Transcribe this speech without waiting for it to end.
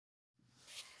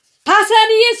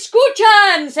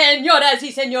escuchan, señoras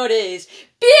y señores?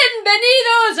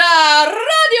 Bienvenidos a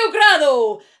Radio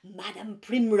Grado. Madame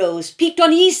Primrose,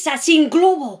 pitonisa sin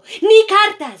globo ni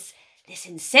cartas, les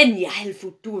enseña el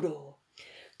futuro.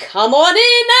 Come on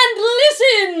in and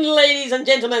listen, ladies and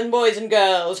gentlemen, boys and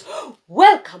girls.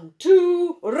 Welcome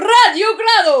to Radio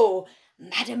Grado.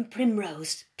 Madame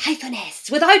Primrose,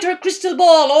 Pythoness, without her crystal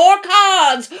ball or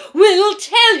cards, will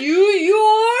tell you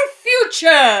your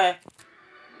future.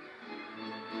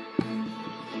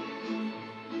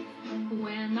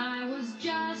 When I was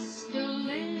just a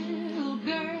little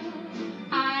girl,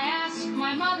 I asked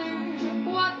my mother,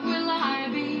 what will I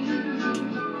be?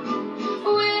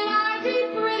 Will I be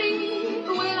pretty?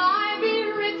 Will I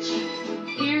be rich?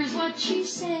 Here's what she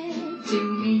said to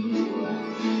me.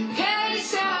 Que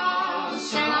sera,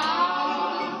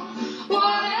 sera.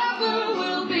 Whatever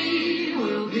will be,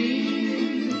 will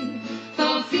be.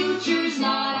 The future's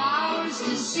not ours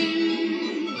to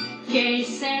see. Que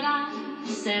sera,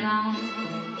 sera.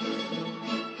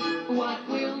 What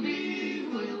will be,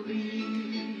 will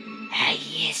be.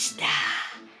 Ahí está,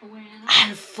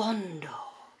 al fondo,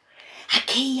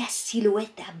 aquella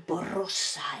silueta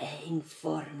borrosa e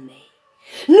informe.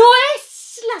 No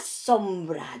es la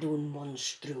sombra de un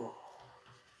monstruo,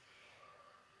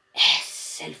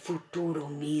 es el futuro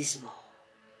mismo.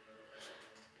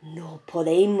 No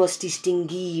podemos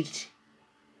distinguir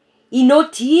y no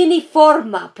tiene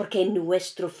forma porque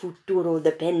nuestro futuro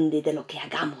depende de lo que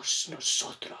hagamos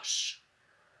nosotros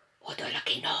o de lo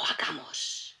que no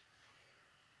hagamos.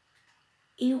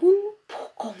 Y un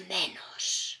poco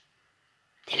menos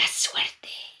de la suerte.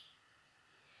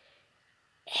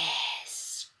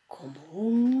 Es como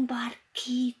un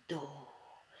barquito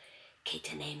que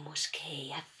tenemos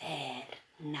que hacer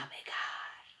navegar.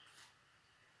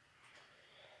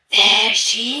 There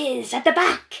she is at the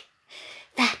back.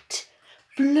 That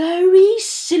blurry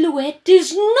silhouette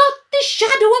is not the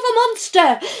shadow of a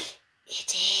monster.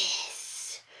 It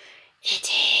is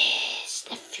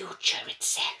the future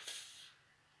itself.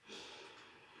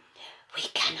 We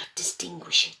cannot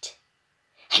distinguish it,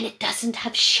 and it doesn't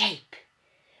have shape,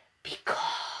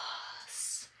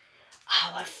 because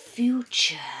our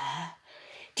future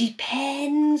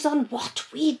depends on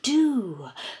what we do,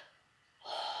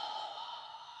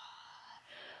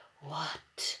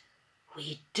 what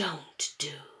we don't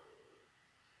do,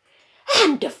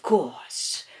 and of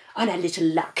course on a little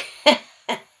luck.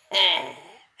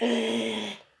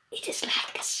 It is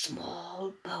like a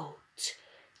small boat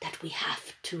that we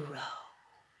have to row.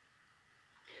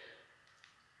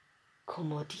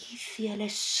 Como dice el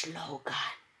eslogan,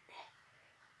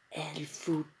 el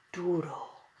futuro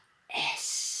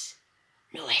es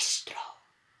nuestro.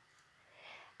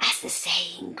 As the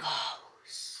saying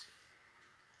goes,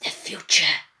 the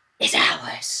future is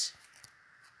ours.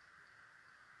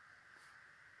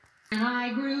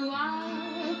 I grew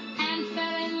up and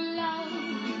fell in love.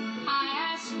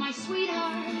 I asked my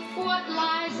sweetheart what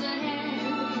lies ahead.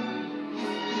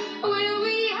 Will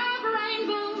we have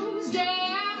rainbows day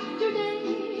after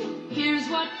day? Here's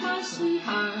what my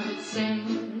sweetheart said.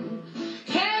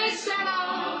 Que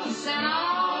sera, sera.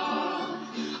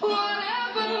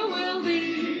 Whatever will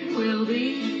be, will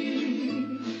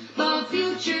be. The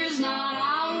future's not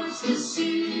ours to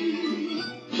see.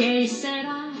 Que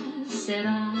sera,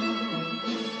 sera.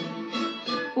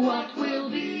 What will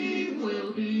be,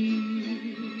 will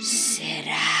be.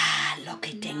 Será lo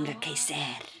que tenga que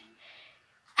ser.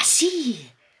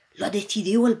 Así lo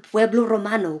decidió el pueblo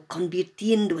romano,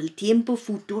 convirtiendo el tiempo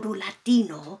futuro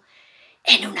latino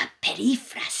en una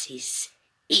perífrasis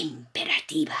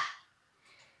imperativa.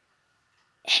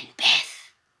 En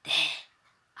vez de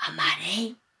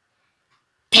amaré,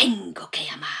 tengo que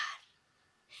amar.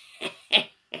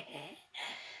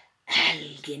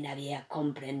 Alguien había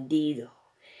comprendido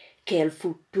que el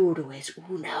futuro es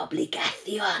una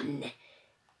obligación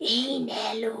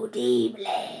ineludible.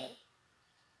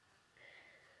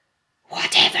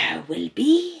 Whatever will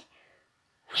be,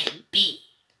 will be.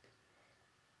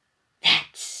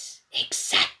 That's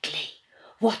exactly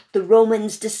what the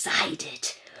Romans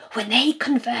decided when they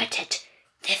converted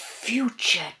the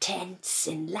future tense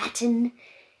in Latin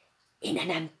in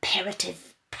an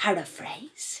imperative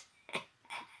paraphrase.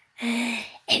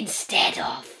 Instead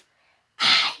of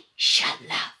I shall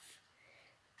love,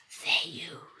 they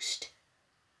used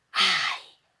I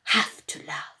have to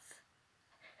love.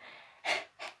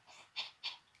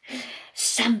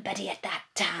 Somebody at that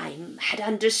time had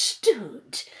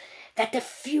understood that the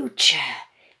future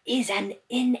is an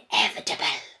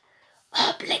inevitable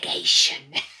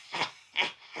obligation.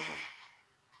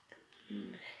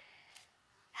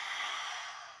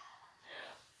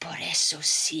 Por eso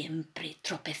siempre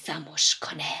tropezamos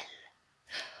con él.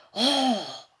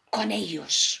 Oh, con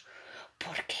ellos.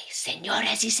 Porque,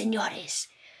 señoras y señores,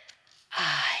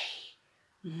 hay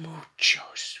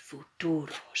muchos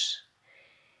futuros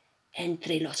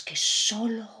entre los que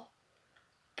solo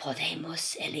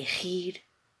podemos elegir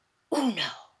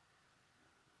uno.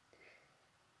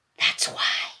 That's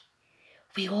why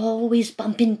we always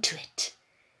bump into it,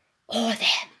 or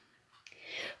them.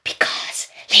 Because,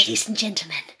 ladies and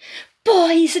gentlemen,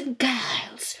 boys and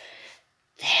girls,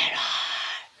 there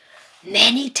are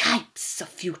many types of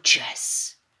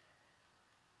futures.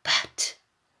 But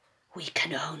we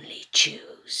can only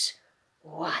choose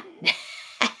one.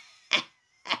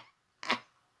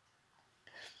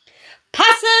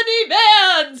 Pasen y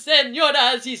vean,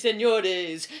 señoras y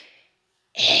señores.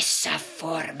 Esa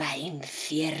forma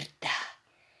incierta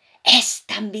es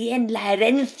también la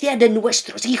herencia de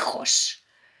nuestros hijos.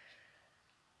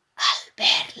 Al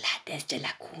verla desde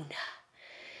la cuna,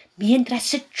 mientras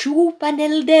se chupan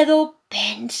el dedo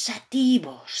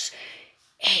pensativos,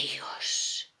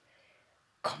 ellos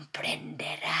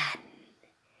comprenderán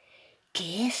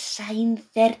que esa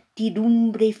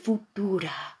incertidumbre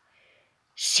futura,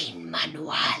 sin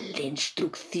manual de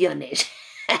instrucciones,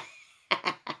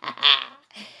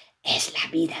 es la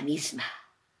vida misma.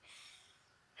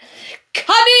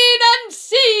 Come in and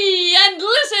see and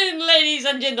listen, ladies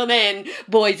and gentlemen,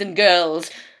 boys and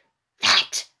girls.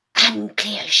 That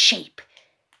unclear shape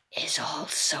is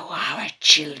also our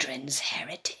children's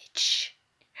heritage.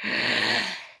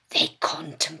 They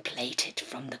contemplate it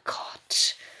from the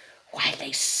cot while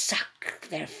they suck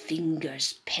their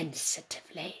fingers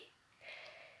pensatively.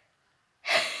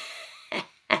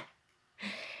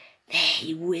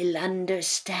 They will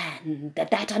understand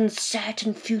that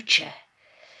uncertain future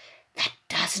that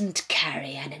doesn't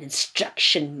carry an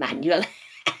instruction manual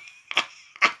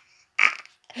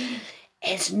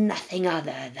is nothing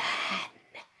other than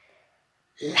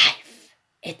life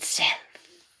itself.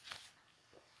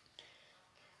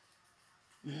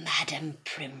 Madame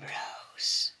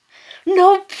Primrose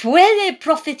no puede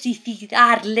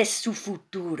profetizarles su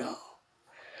futuro,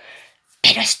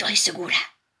 pero estoy segura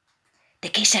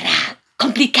de que será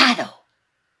complicado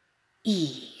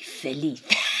y feliz.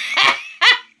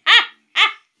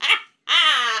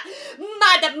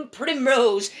 Madame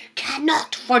Primrose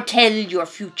cannot foretell your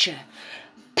future,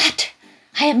 but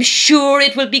I am sure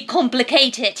it will be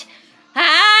complicated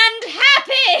and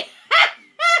happy.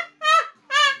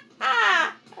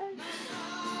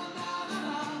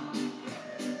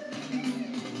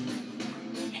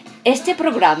 Este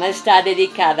programa está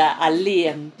dedicado a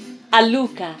Liam, a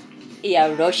Luca y a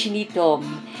Roshni Tom,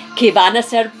 que van a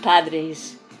ser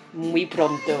padres muy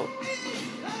pronto.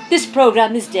 This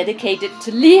program is dedicated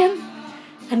to Liam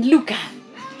and Luca,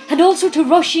 and also to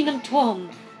Roshni and Tom,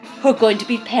 who are going to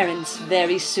be parents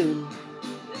very soon.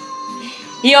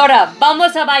 Y ahora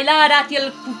vamos a bailar hacia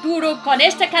el futuro con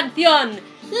esta canción,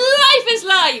 Life is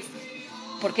Life,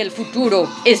 porque el futuro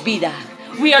es vida.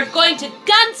 We are going to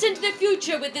dance into the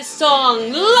future with this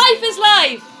song, Life is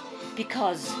Life,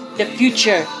 because the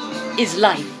future is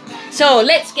life. So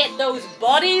let's get those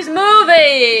bodies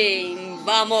moving.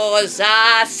 Vamos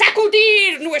a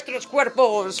sacudir nuestros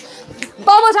cuerpos.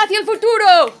 Vamos hacia el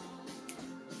futuro.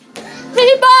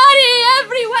 Everybody,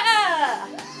 everywhere.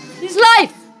 Is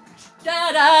life.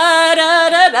 Da da da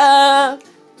da da.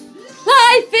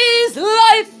 Life is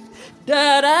life.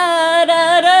 Da da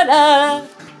da da da.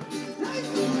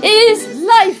 Is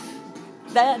life.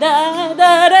 Da da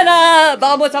da da da.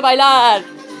 Vamos a bailar.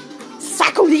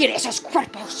 Sacudir esos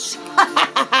cuerpos.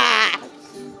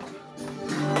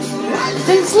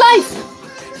 It's life.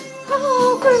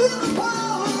 Oh,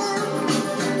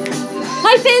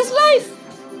 life is life.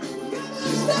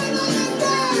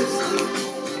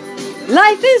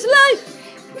 Life is life.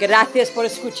 Gracias por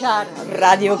escuchar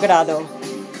Radio Grado.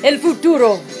 El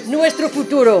futuro, nuestro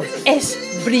futuro, es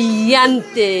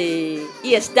brillante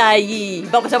y está allí.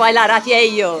 Vamos a bailar hacia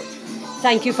ello.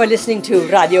 Thank you for listening to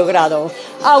Radio Grado.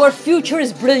 Our future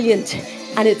is brilliant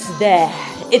and it's there.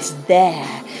 It's there.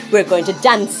 We're going to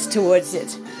dance towards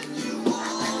it.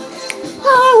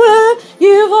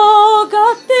 You've all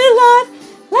got the life